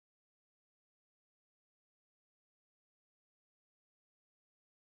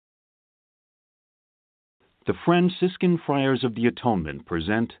The Franciscan Friars of the Atonement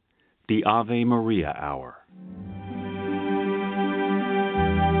present the Ave Maria Hour.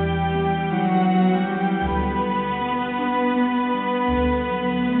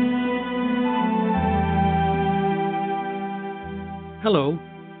 Hello,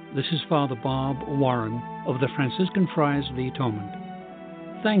 this is Father Bob Warren of the Franciscan Friars of the Atonement.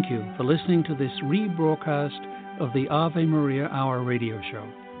 Thank you for listening to this rebroadcast of the Ave Maria Hour radio show.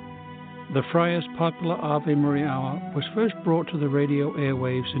 The Friars' popular Ave Maria Hour was first brought to the radio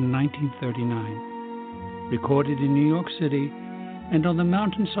airwaves in 1939, recorded in New York City and on the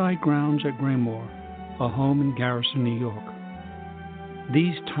mountainside grounds at Graymoor, a home in Garrison, New York.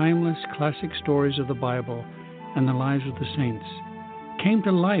 These timeless classic stories of the Bible and the lives of the saints came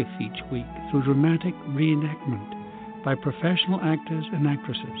to life each week through dramatic reenactment by professional actors and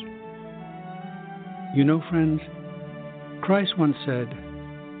actresses. You know, friends, Christ once said,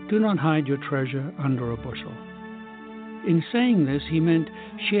 "Do not hide your treasure under a bushel." In saying this, he meant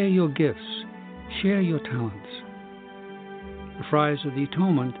share your gifts, share your talents. The Friars of the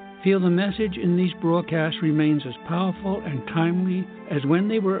Atonement feel the message in these broadcasts remains as powerful and timely as when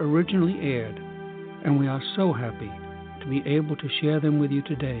they were originally aired, and we are so happy to be able to share them with you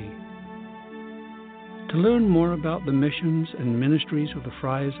today. To learn more about the missions and ministries of the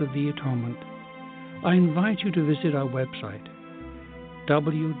Friars of the Atonement, I invite you to visit our website,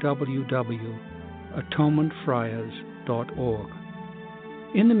 www.atonementfriars.org.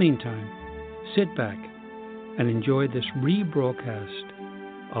 In the meantime, sit back and enjoy this rebroadcast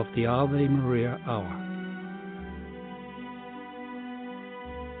of the Ave Maria Hour.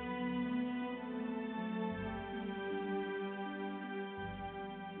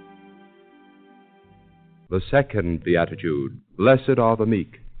 The second beatitude, blessed are the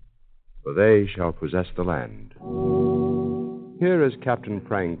meek, for they shall possess the land. Here is Captain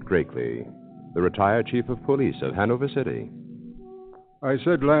Frank Drakely, the retired chief of police of Hanover City. I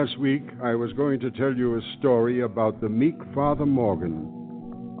said last week I was going to tell you a story about the meek Father Morgan,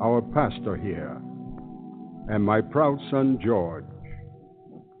 our pastor here, and my proud son George.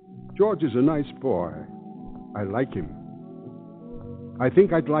 George is a nice boy. I like him. I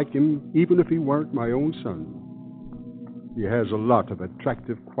think I'd like him even if he weren't my own son. He has a lot of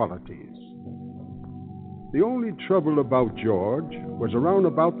attractive qualities. The only trouble about George was around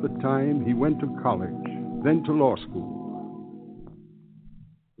about the time he went to college, then to law school.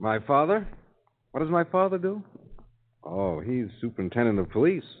 My father? What does my father do? Oh, he's superintendent of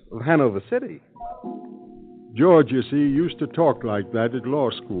police of Hanover City. George, you see, used to talk like that at law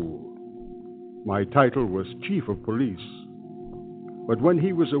school. My title was chief of police. But when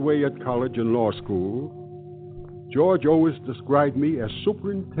he was away at college and law school, George always described me as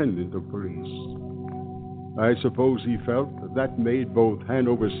superintendent of police. I suppose he felt that made both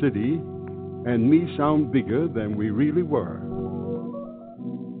Hanover City and me sound bigger than we really were.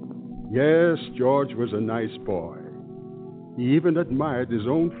 Yes, George was a nice boy. He even admired his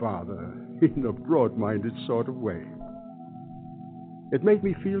own father in a broad-minded sort of way. It made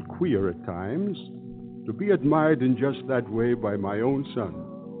me feel queer at times to be admired in just that way by my own son.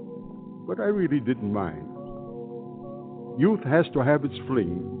 But I really didn't mind. Youth has to have its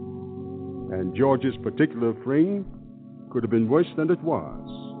fling, and George's particular fling could have been worse than it was.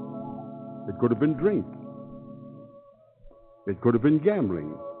 It could have been drink. It could have been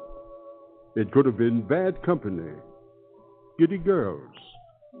gambling. It could have been bad company, giddy girls.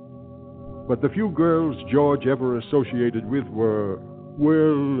 But the few girls George ever associated with were,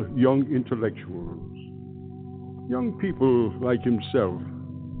 well, young intellectuals. Young people like himself,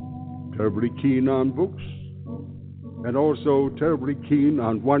 terribly keen on books, and also terribly keen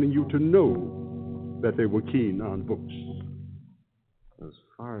on wanting you to know that they were keen on books. As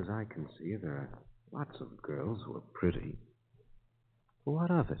far as I can see, there are lots of girls who are pretty. But what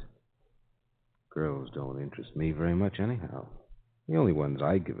of it? Girls don't interest me very much anyhow. The only ones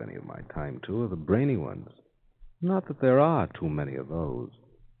I give any of my time to are the brainy ones. Not that there are too many of those.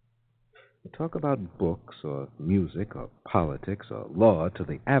 You talk about books or music or politics or law to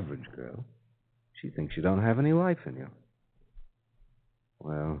the average girl, she thinks you don't have any life in you.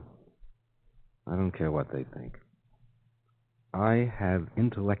 Well, I don't care what they think. I have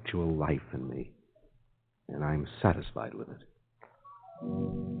intellectual life in me, and I'm satisfied with it.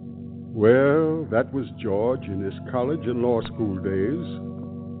 Well, that was George in his college and law school days.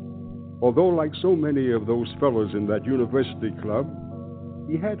 Although, like so many of those fellows in that university club,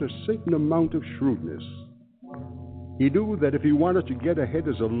 he had a certain amount of shrewdness. He knew that if he wanted to get ahead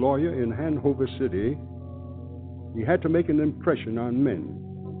as a lawyer in Hanover City, he had to make an impression on men.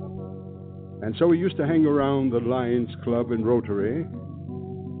 And so he used to hang around the Lions Club and Rotary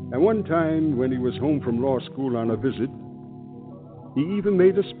And one time, when he was home from law school on a visit, he even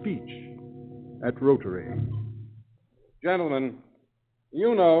made a speech at Rotary. Gentlemen,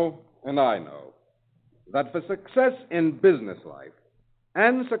 you know, and I know, that for success in business life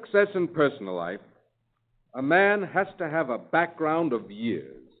and success in personal life, a man has to have a background of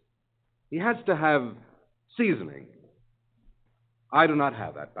years. He has to have seasoning. I do not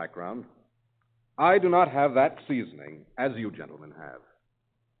have that background. I do not have that seasoning, as you gentlemen have.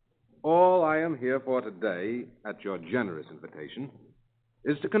 All I am here for today, at your generous invitation,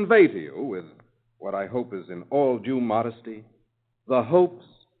 is to convey to you, with what I hope is in all due modesty, the hopes,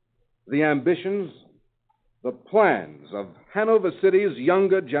 the ambitions, the plans of Hanover City's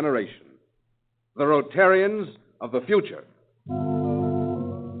younger generation, the Rotarians of the future.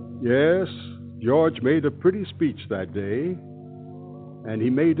 Yes, George made a pretty speech that day, and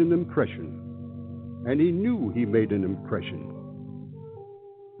he made an impression. And he knew he made an impression.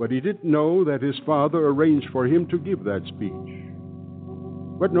 But he didn't know that his father arranged for him to give that speech.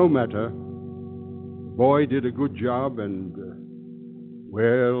 But no matter. Boy did a good job, and,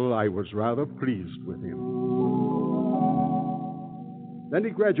 well, I was rather pleased with him. Then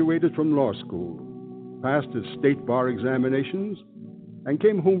he graduated from law school, passed his state bar examinations, and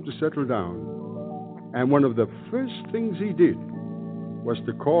came home to settle down. And one of the first things he did was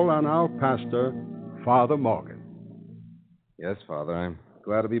to call on our pastor, Father Morgan. Yes, Father, I'm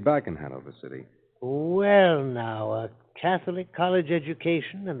glad to be back in Hanover City. Well, now, a Catholic college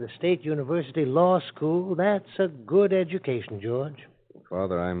education and the State University Law School, that's a good education, George.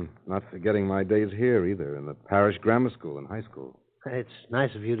 Father, I'm not forgetting my days here either, in the parish grammar school and high school. It's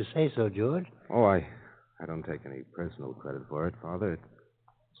nice of you to say so, George. Oh, I don't take any personal credit for it, Father.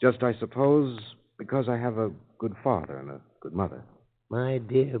 It's just, I suppose, because I have a good father and a good mother. My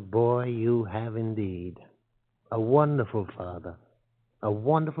dear boy, you have indeed. A wonderful father. A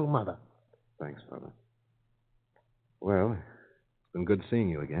wonderful mother. Thanks, Father. Well, it's been good seeing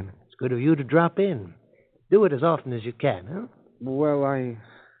you again. It's good of you to drop in. Do it as often as you can, huh? Well, I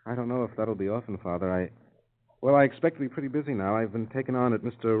don't know if that'll be often, Father. I expect to be pretty busy now. I've been taken on at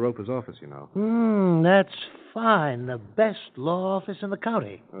Mr. Roper's office, you know. That's fine. The best law office in the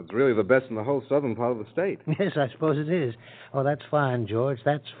county. Well, it's really the best in the whole southern part of the state. Yes, I suppose it is. Oh, that's fine, George.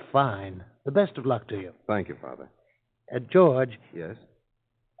 That's fine. The best of luck to you. Thank you, Father. George. Yes?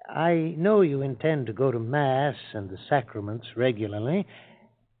 I know you intend to go to Mass and the sacraments regularly,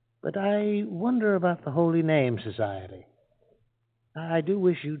 but I wonder about the Holy Name Society. I do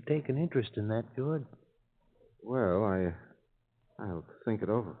wish you'd take an interest in that, George. Well, I'll think it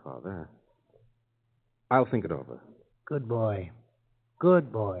over, Father. I'll think it over. Good boy.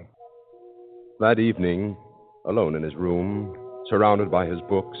 Good boy. That evening, alone in his room, surrounded by his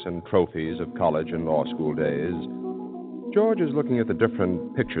books and trophies of college and law school days, George is looking at the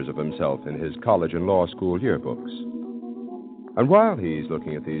different pictures of himself in his college and law school yearbooks. And while he's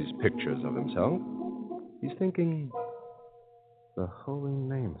looking at these pictures of himself, he's thinking, the Holy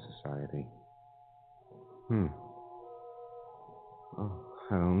Name Society. Oh,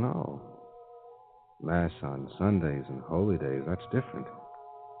 I don't know. Mass on Sundays and holy days, that's different.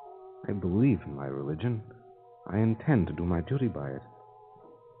 I believe in my religion. I intend to do my duty by it.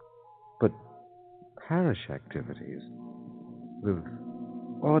 But parish activities with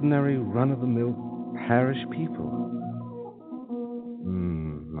ordinary run-of-the-mill parish people.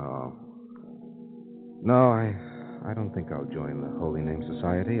 No. No, I don't think I'll join the Holy Name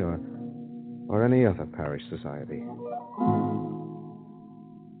Society or any other parish society.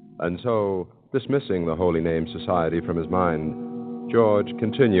 And so, dismissing the Holy Name Society from his mind, George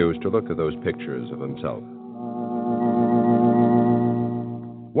continues to look at those pictures of himself.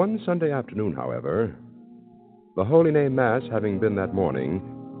 One Sunday afternoon, however, the Holy Name Mass having been that morning,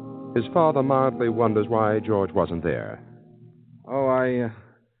 his father mildly wonders why George wasn't there. Oh,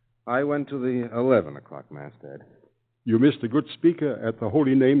 I went to the 11 o'clock Mass, Dad. You missed a good speaker at the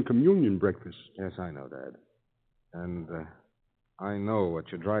Holy Name Communion breakfast. Yes, I know, Dad. And I know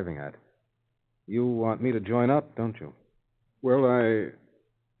what you're driving at. You want me to join up, don't you? Well,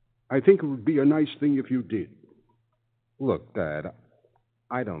 I think it would be a nice thing if you did. Look, Dad,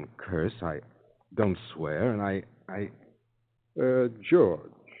 I don't curse, I don't swear, and I... George,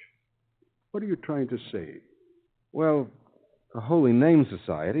 what are you trying to say? Well, the Holy Name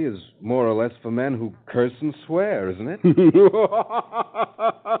Society is more or less for men who curse and swear, isn't it?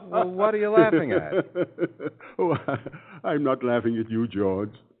 Well, what are you laughing at? Oh, I'm not laughing at you,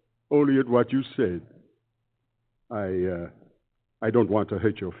 George. Only at what you said. I don't want to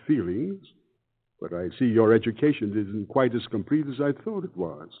hurt your feelings, but I see your education isn't quite as complete as I thought it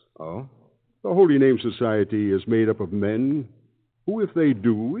was. Oh? The Holy Name Society is made up of men who, if they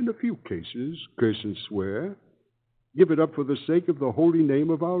do, in a few cases, curse and swear, give it up for the sake of the holy name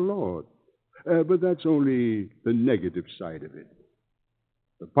of our Lord. But that's only the negative side of it.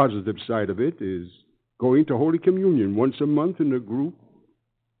 The positive side of it is going to Holy Communion once a month in a group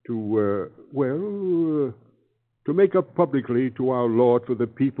to make up publicly to our Lord for the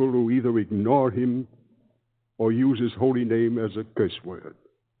people who either ignore him or use his holy name as a curse word.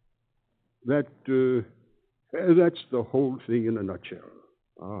 That's the whole thing in a nutshell.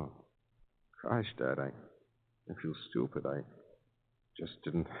 Oh. Gosh, Dad, I feel stupid. I just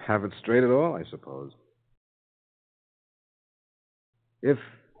didn't have it straight at all, I suppose. If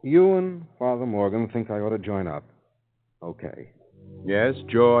you and Father Morgan think I ought to join up, okay. Yes,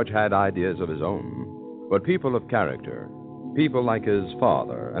 George had ideas of his own, but people of character, people like his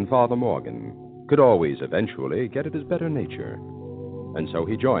father and Father Morgan, could always eventually get at his better nature. And so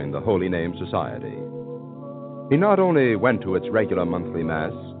he joined the Holy Name Society. He not only went to its regular monthly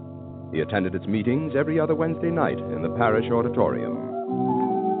Mass, he attended its meetings every other Wednesday night in the parish auditorium.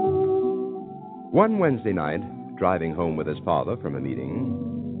 One Wednesday night, driving home with his father from a meeting,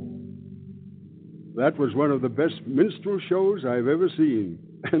 That was one of the best minstrel shows I've ever seen.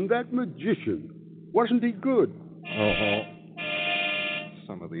 And that magician, wasn't he good? Oh.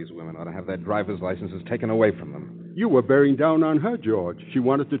 Some of these women ought to have their driver's licenses taken away from them. You were bearing down on her, George. She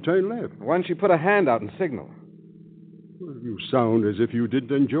wanted to turn left. Why didn't she put a hand out and signal? Well, you sound as if you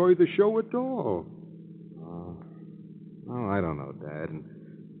didn't enjoy the show at all. Oh, I don't know, Dad.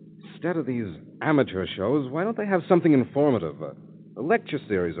 Instead of these amateur shows, why don't they have something informative? A lecture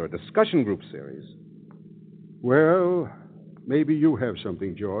series or a discussion group series? Well, maybe you have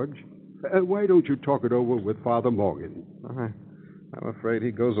something, George. Why don't you talk it over with Father Morgan? I'm afraid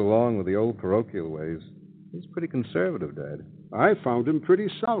he goes along with the old parochial ways. He's pretty conservative, Dad. I found him pretty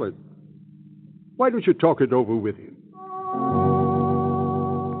solid. Why don't you talk it over with him?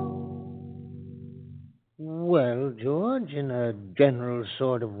 Well, George, in a general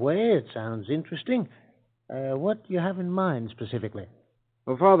sort of way, it sounds interesting. What do you have in mind specifically?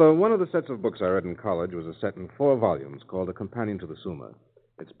 Well, Father, one of the sets of books I read in college was a set in 4 volumes called A Companion to the Summa.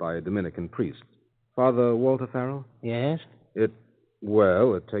 It's by a Dominican priest. Father Walter Farrell? Yes? It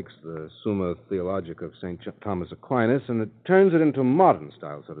takes the Summa Theologica of St. Thomas Aquinas and it turns it into modern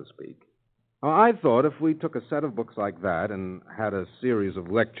style, so to speak. Now, I thought if we took a set of books like that and had a series of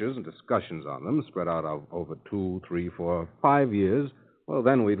lectures and discussions on them spread out over 2, 3, 4, 5 years, well,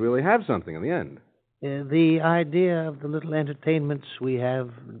 then we'd really have something in the end. The idea of the little entertainments we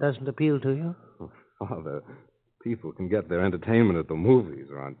have doesn't appeal to you? Oh, Father, people can get their entertainment at the movies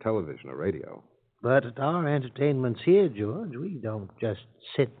or on television or radio. But at our entertainments here, George, we don't just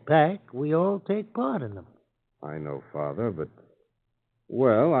sit back. We all take part in them. I know, Father, but,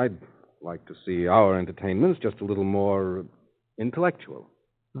 well, I'd like to see our entertainments just a little more intellectual.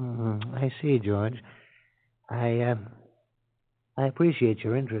 Mm-hmm. I see, George. I appreciate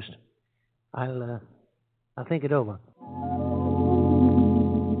your interest. I'll think it over.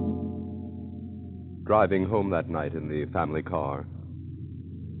 driving home that night in the family car.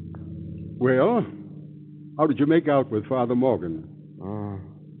 Well, how did you make out with Father Morgan? Oh,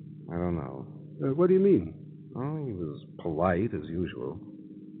 I don't know. What do you mean? Oh, he was polite, as usual.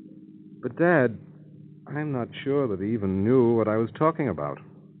 But, Dad, I'm not sure that he even knew what I was talking about.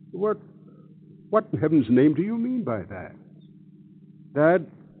 What in heaven's name do you mean by that? Dad,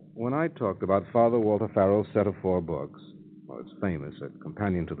 when I talked about Father Walter Farrell's set of 4 books, well, it's famous, A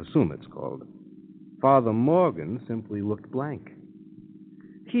Companion to the Summa, it's called, Father Morgan simply looked blank.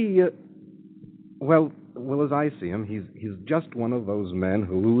 He, well, as I see him, he's just one of those men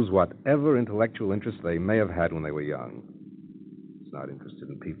who lose whatever intellectual interest they may have had when they were young. He's not interested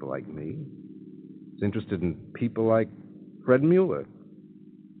in people like me. He's interested in people like Fred Mueller.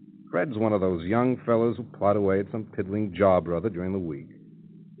 Fred's one of those young fellows who plod away at some piddling job or other during the week.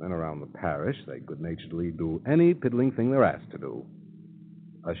 Then around the parish, they good-naturedly do any piddling thing they're asked to do.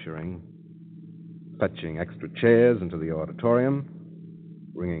 Ushering, fetching extra chairs into the auditorium,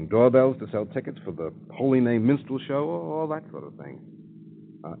 ringing doorbells to sell tickets for the Holy Name Minstrel Show, all that sort of thing.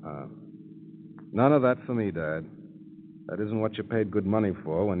 None of that for me, Dad. That isn't what you paid good money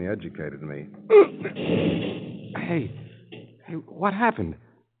for when you educated me. Hey, what happened?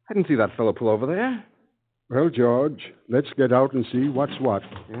 I didn't see that fellow pull over there. Well, George, let's get out and see what's what.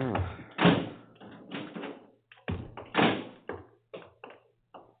 Yeah.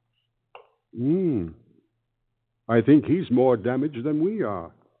 I think he's more damaged than we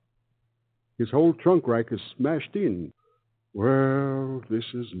are. His whole trunk rack is smashed in. Well, this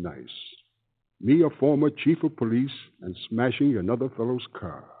is nice. Me, a former chief of police, and smashing another fellow's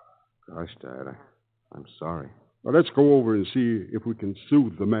car. Gosh, Dad, I'm sorry. Well, let's go over and see if we can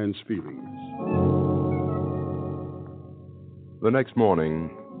soothe the man's feelings. The next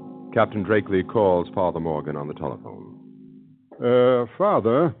morning, Captain Drakely calls Father Morgan on the telephone.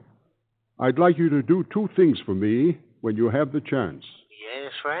 Father, I'd like you to do two things for me when you have the chance.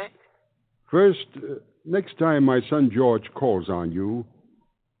 Yes, Frank? First, next time my son George calls on you,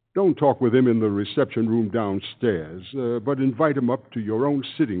 don't talk with him in the reception room downstairs, but invite him up to your own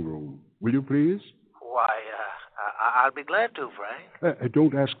sitting room. Will you please? Why, I'll be glad to, Frank.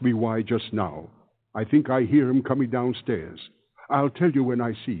 Don't ask me why just now. I think I hear him coming downstairs. I'll tell you when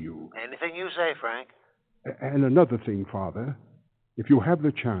I see you. Anything you say, Frank. And another thing, Father. If you have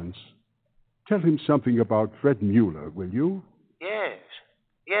the chance, tell him something about Fred Mueller, will you? Yes.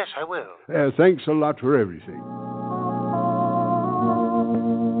 Yes, I will. Thanks a lot for everything.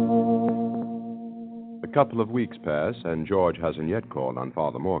 A couple of weeks pass, and George hasn't yet called on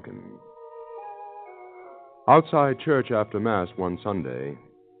Father Morgan. Outside church after Mass one Sunday,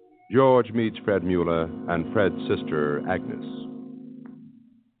 George meets Fred Mueller and Fred's sister, Agnes.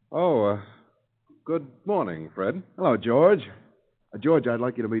 Oh, good morning, Fred. Hello, George. George, I'd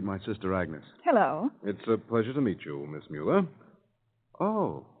like you to meet my sister, Agnes. Hello. It's a pleasure to meet you, Miss Mueller.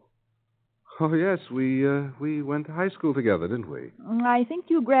 Oh. Oh, yes, we went to high school together, didn't we? I think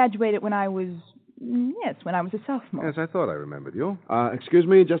you graduated when I was a sophomore. Yes, I thought I remembered you. Excuse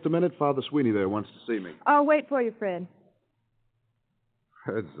me, just a minute. Father Sweeney there wants to see me. I'll wait for you, Fred.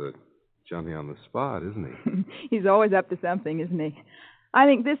 Fred's a Johnny on the spot, isn't he? He's always up to something, isn't he? I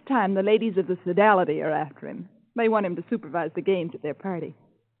think this time the ladies of the Sodality are after him. They want him to supervise the games at their party.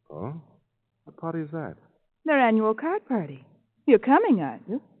 Oh? What party is that? Their annual card party. You're coming, aren't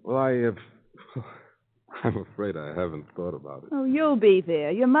you? Well, I'm afraid I haven't thought about it. Oh, you'll be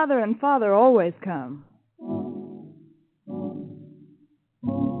there. Your mother and father always come.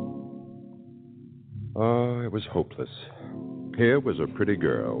 Oh, it was hopeless. Here was a pretty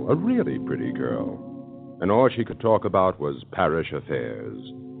girl, a really pretty girl, and all she could talk about was parish affairs.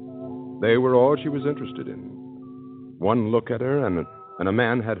 They were all she was interested in. One look at her, and a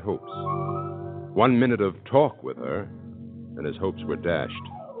man had hopes. 1 minute of talk with her, and his hopes were dashed.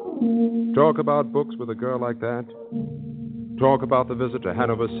 Talk about books with a girl like that? Talk about the visit to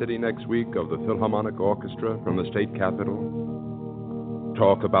Hanover City next week of the Philharmonic Orchestra from the state capitol?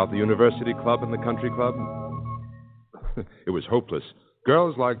 Talk about the university club and the country club? It was hopeless.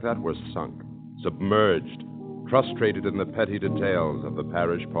 Girls like that were sunk, submerged, frustrated in the petty details of the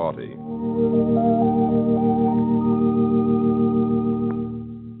parish party.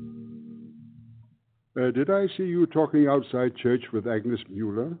 Did I see you talking outside church with Agnes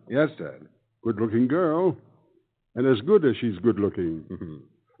Mueller? Yes, Dad. Good-looking girl. And as good as she's good-looking.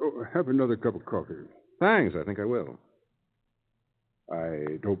 Oh, have another cup of coffee. Thanks, I think I will.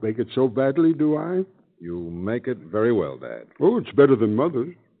 I don't make it so badly, do I? You make it very well, Dad. Oh, it's better than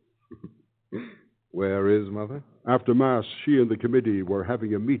Mother's. Where is Mother? After Mass, she and the committee were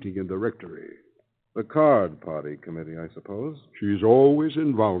having a meeting in the rectory. The card party committee, I suppose. She's always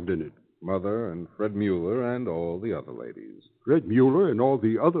involved in it. Mother and Fred Mueller and all the other ladies. Fred Mueller and all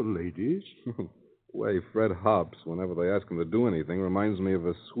the other ladies? The way Fred hops whenever they ask him to do anything reminds me of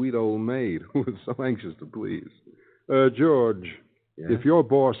a sweet old maid who is so anxious to please. George, Yes? if your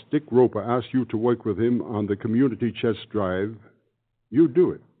boss, Dick Roper, asked you to work with him on the community chess drive, you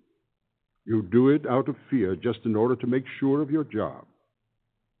do it. You do it out of fear, just in order to make sure of your job.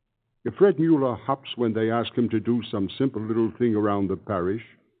 If Fred Mueller hops when they ask him to do some simple little thing around the parish,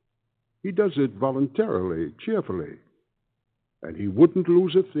 he does it voluntarily, cheerfully. And he wouldn't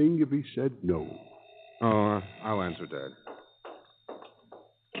lose a thing if he said no. Oh, I'll answer, Dad.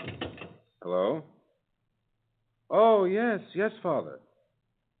 Hello? Oh, yes, Father.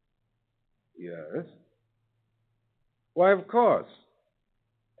 Yes? Why, of course.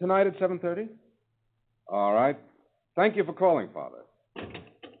 Tonight at 7:30? All right. Thank you for calling, Father.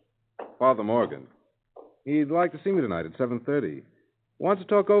 Father Morgan. He'd like to see me tonight at 7:30. Wants to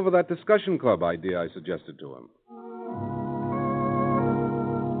talk over that discussion club idea I suggested to him.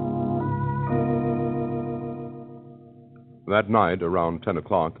 That night, around 10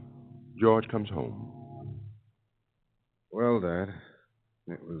 o'clock, George comes home. Well, Dad,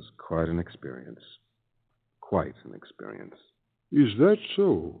 it was quite an experience. Quite an experience. Is that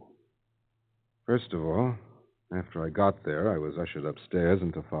so? First of all, after I got there, I was ushered upstairs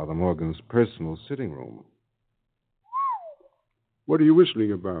into Father Morgan's personal sitting room. What are you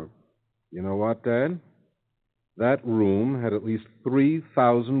whistling about? You know what, Dad? That room had at least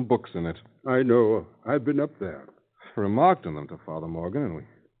 3,000 books in it. I know. I've been up there. I remarked on them to Father Morgan, and we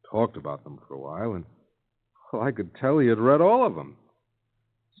talked about them for a while, and well, I could tell he had read all of them.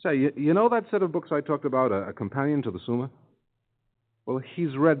 Say, you know that set of books I talked about, A Companion to the Summa? Well,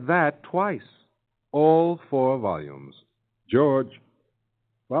 he's read that twice. All 4 volumes. George,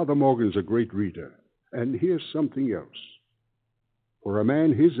 Father Morgan's a great reader. And here's something else. For a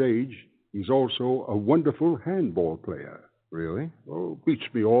man his age, he's also a wonderful handball player. Really? Oh, beats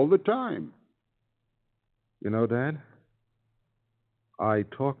me all the time. You know, Dad, I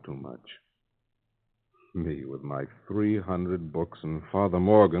talk too much. Me with my 300 books and Father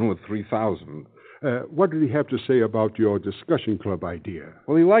Morgan with 3,000. What did he have to say about your discussion club idea?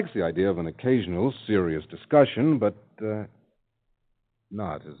 Well, he likes the idea of an occasional serious discussion, but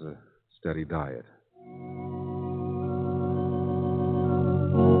not as a steady diet.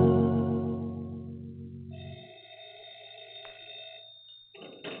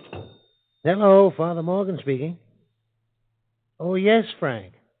 Hello, Father Morgan speaking. Oh, yes,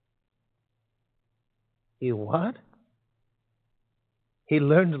 Frank. He what? He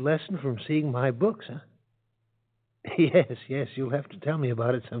learned a lesson from seeing my books, huh? Yes, you'll have to tell me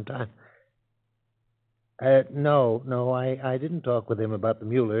about it sometime. No, I didn't talk with him about the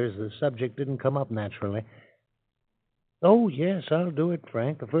Muellers. The subject didn't come up naturally. Oh, yes, I'll do it,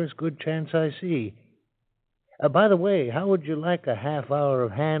 Frank, the first good chance I see. By the way, how would you like a half hour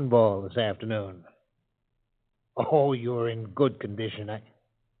of handball this afternoon? Oh, you're in good condition.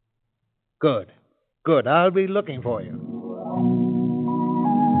 Good. I'll be looking for you.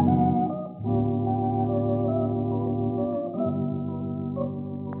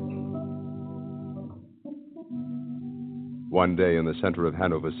 One day in the center of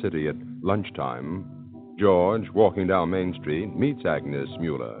Hanover City at lunchtime, George, walking down Main Street, meets Agnes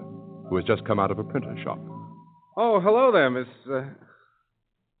Mueller, who has just come out of a printer's shop. Oh, hello there, Miss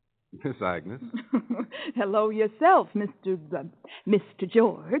Agnes. Hello yourself, Mr.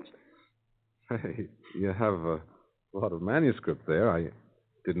 George. Hey, you have a lot of manuscript there. I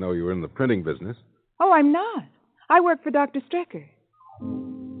didn't know you were in the printing business. Oh, I'm not. I work for Dr. Strecker.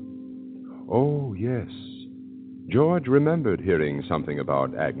 Oh, yes. George remembered hearing something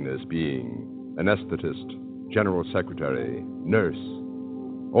about Agnes being an anesthetist, general secretary, nurse,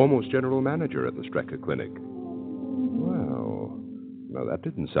 almost general manager at the Strecker Clinic. Well, now that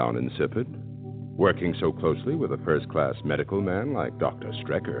didn't sound insipid. Working so closely with a first-class medical man like Dr.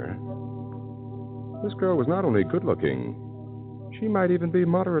 Strecker. This girl was not only good-looking, she might even be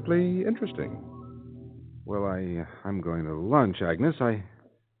moderately interesting. Well, I'm going to lunch, Agnes. I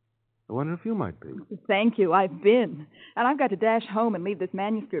wonder if you might be. Thank you. I've been. And I've got to dash home and leave this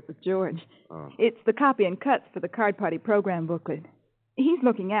manuscript with George. Oh. It's the copy and cuts for the card party program booklet. He's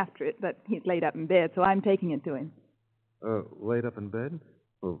looking after it, but he's laid up in bed, so I'm taking it to him. Laid up in bed?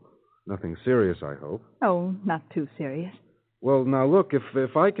 Well, nothing serious, I hope. Oh, not too serious. Well, now, look,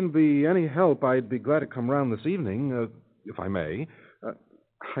 if I can be any help, I'd be glad to come round this evening, if I may.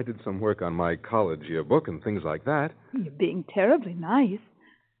 I did some work on my college yearbook and things like that. You're being terribly nice.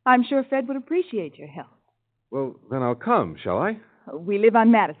 I'm sure Fred would appreciate your help. Well, then I'll come, shall I? We live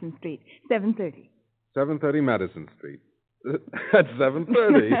on Madison Street, 730. 730 Madison Street. At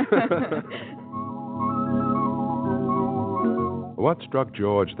 7:30. What struck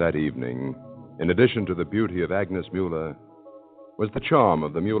George that evening, in addition to the beauty of Agnes Mueller, was the charm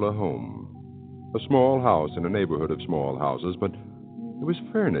of the Mueller home. A small house in a neighborhood of small houses, but it was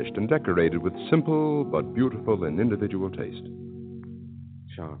furnished and decorated with simple but beautiful and individual taste.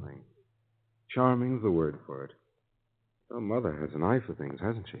 Charming. Charming's the word for it. Well, Mother has an eye for things,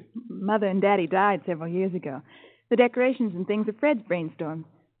 hasn't she? Mother and Daddy died several years ago. The decorations and things are Fred's brainstorm.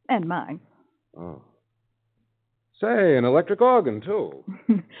 And mine. Oh. Say, an electric organ, too.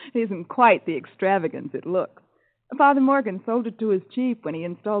 It isn't quite the extravagance it looks. Father Morgan sold it to us cheap when he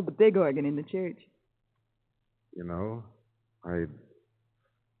installed the big organ in the church. You know,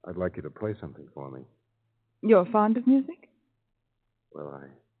 I'd like you to play something for me. You're fond of music? Well,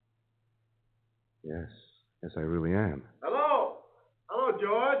 Yes, I really am. Hello,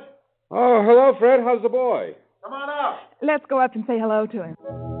 George. Oh, hello, Fred. How's the boy? Come on up. Let's go up and say hello to him.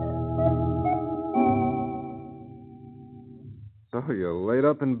 So you're laid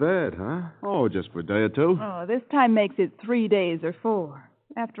up in bed, huh? Oh, just for a day or two. Oh, this time makes it 3 days or 4.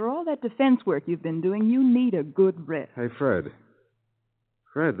 After all that defense work you've been doing, you need a good rest. Hey, Fred.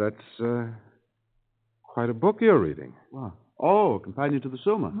 Fred, that's quite a book you're reading. Wow. Oh, a companion to the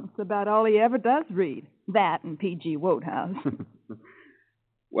Summa. That's about all he ever does read. That and P.G. Wodehouse.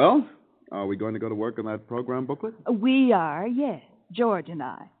 Well, are we going to go to work on that program booklet? We are, yes. George and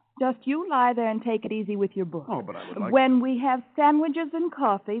I. Just you lie there and take it easy with your book. Oh, but I would like... When we have sandwiches and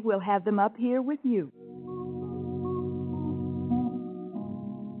coffee, we'll have them up here with you.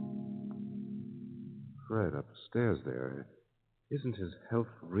 Fred, upstairs there. Isn't his health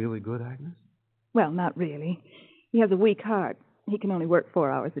really good, Agnes? Well, not really. He has a weak heart. He can only work 4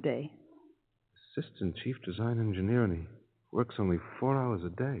 hours a day. Assistant chief design engineer, and he works only 4 hours a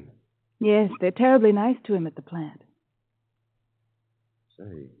day. Yes, they're terribly nice to him at the plant.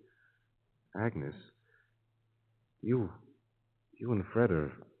 Say, Agnes, you and Fred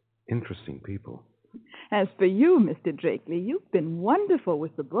are interesting people. As for you, Mr. Drakely, you've been wonderful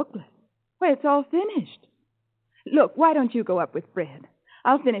with the booklet. Why, it's all finished. Look, why don't you go up with Fred?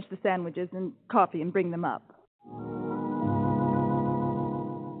 I'll finish the sandwiches and coffee and bring them up.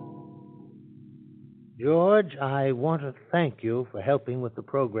 George, I want to thank you for helping with the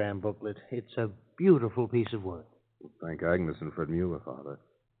program booklet. It's a beautiful piece of work. Thank Agnes and Fred Mueller, Father.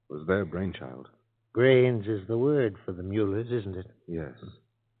 It was their brainchild. Brains is the word for the Muellers, isn't it? Yes.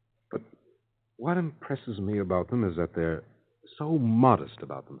 But what impresses me about them is that they're so modest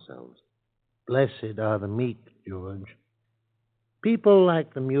about themselves. Blessed are the meek, George. People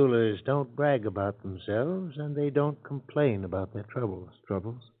like the Muellers don't brag about themselves, and they don't complain about their troubles.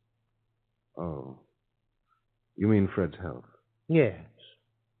 Troubles? Oh. You mean Fred's health? Yes,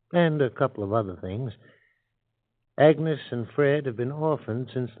 and a couple of other things. Agnes and Fred have been orphaned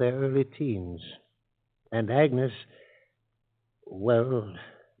since their early teens. And Agnes, well,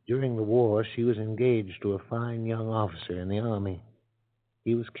 during the war, she was engaged to a fine young officer in the Army.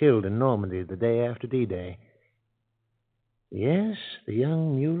 He was killed in Normandy the day after D-Day. Yes, the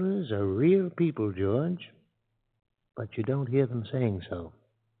young Muellers are real people, George, but you don't hear them saying so.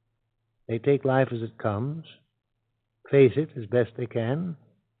 They take life as it comes, face it as best they can.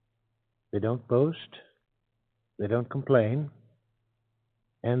 They don't boast. They don't complain.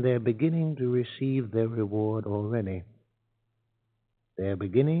 And they're beginning to receive their reward already. They're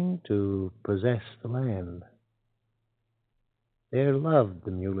beginning to possess the land. They're loved,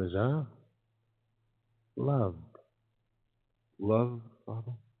 the Muellers are. Loved. Love,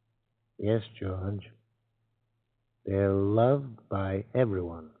 Father? Yes, George. They're loved by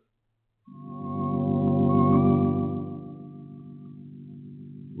everyone.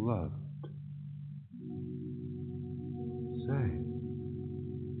 Loved. Say,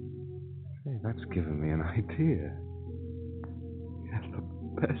 that's given me an idea. Yeah, the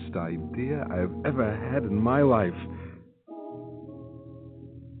best idea I've ever had in my life.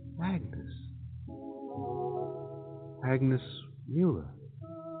 Agnes. Agnes Mueller.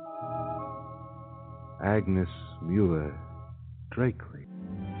 Agnes Mueller Drakely.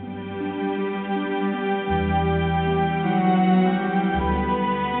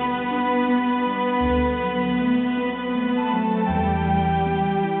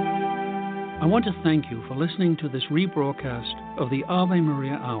 I want to thank you for listening to this rebroadcast of the Ave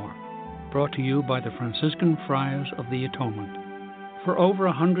Maria Hour, brought to you by the Franciscan Friars of the Atonement. For over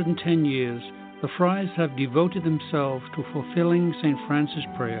 110 years, the Friars have devoted themselves to fulfilling St. Francis'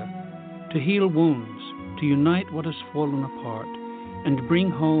 prayer, to heal wounds, to unite what has fallen apart, and to bring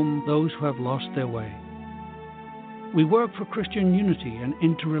home those who have lost their way. We work for Christian unity and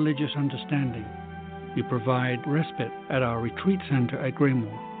interreligious understanding. We provide respite at our retreat center at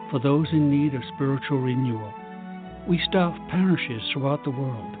Graymoor for those in need of spiritual renewal. We staff parishes throughout the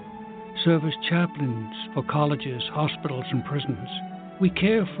world, serve as chaplains for colleges, hospitals, and prisons. We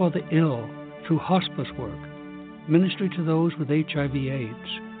care for the ill through hospice work, ministry to those with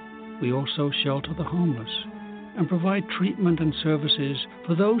HIV/AIDS. We also shelter the homeless and provide treatment and services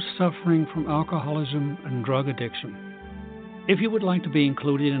for those suffering from alcoholism and drug addiction. If you would like to be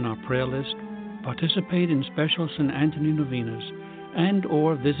included in our prayer list, participate in special St. Anthony novenas, and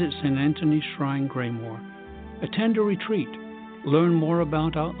or visit St. Anthony's Shrine, Graymoor, attend a retreat, learn more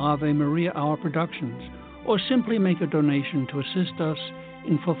about our Ave Maria Hour productions, or simply make a donation to assist us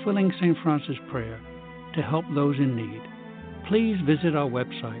in fulfilling St. Francis' prayer to help those in need, please visit our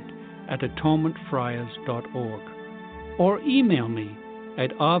website at atonementfriars.org or email me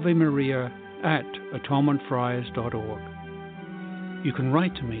at avemaria@atonementfriars.org. You can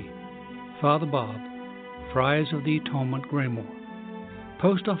write to me, Father Bob, Friars of the Atonement, Graymoor,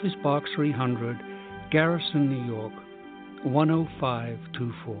 Post Office Box 300, Garrison, New York,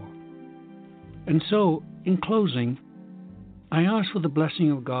 10524. And so, in closing, I ask for the blessing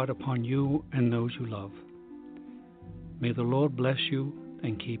of God upon you and those you love. May the Lord bless you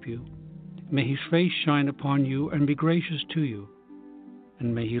and keep you. May his face shine upon you and be gracious to you.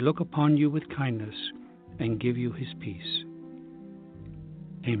 And may he look upon you with kindness and give you his peace.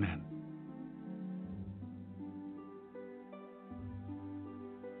 Amen.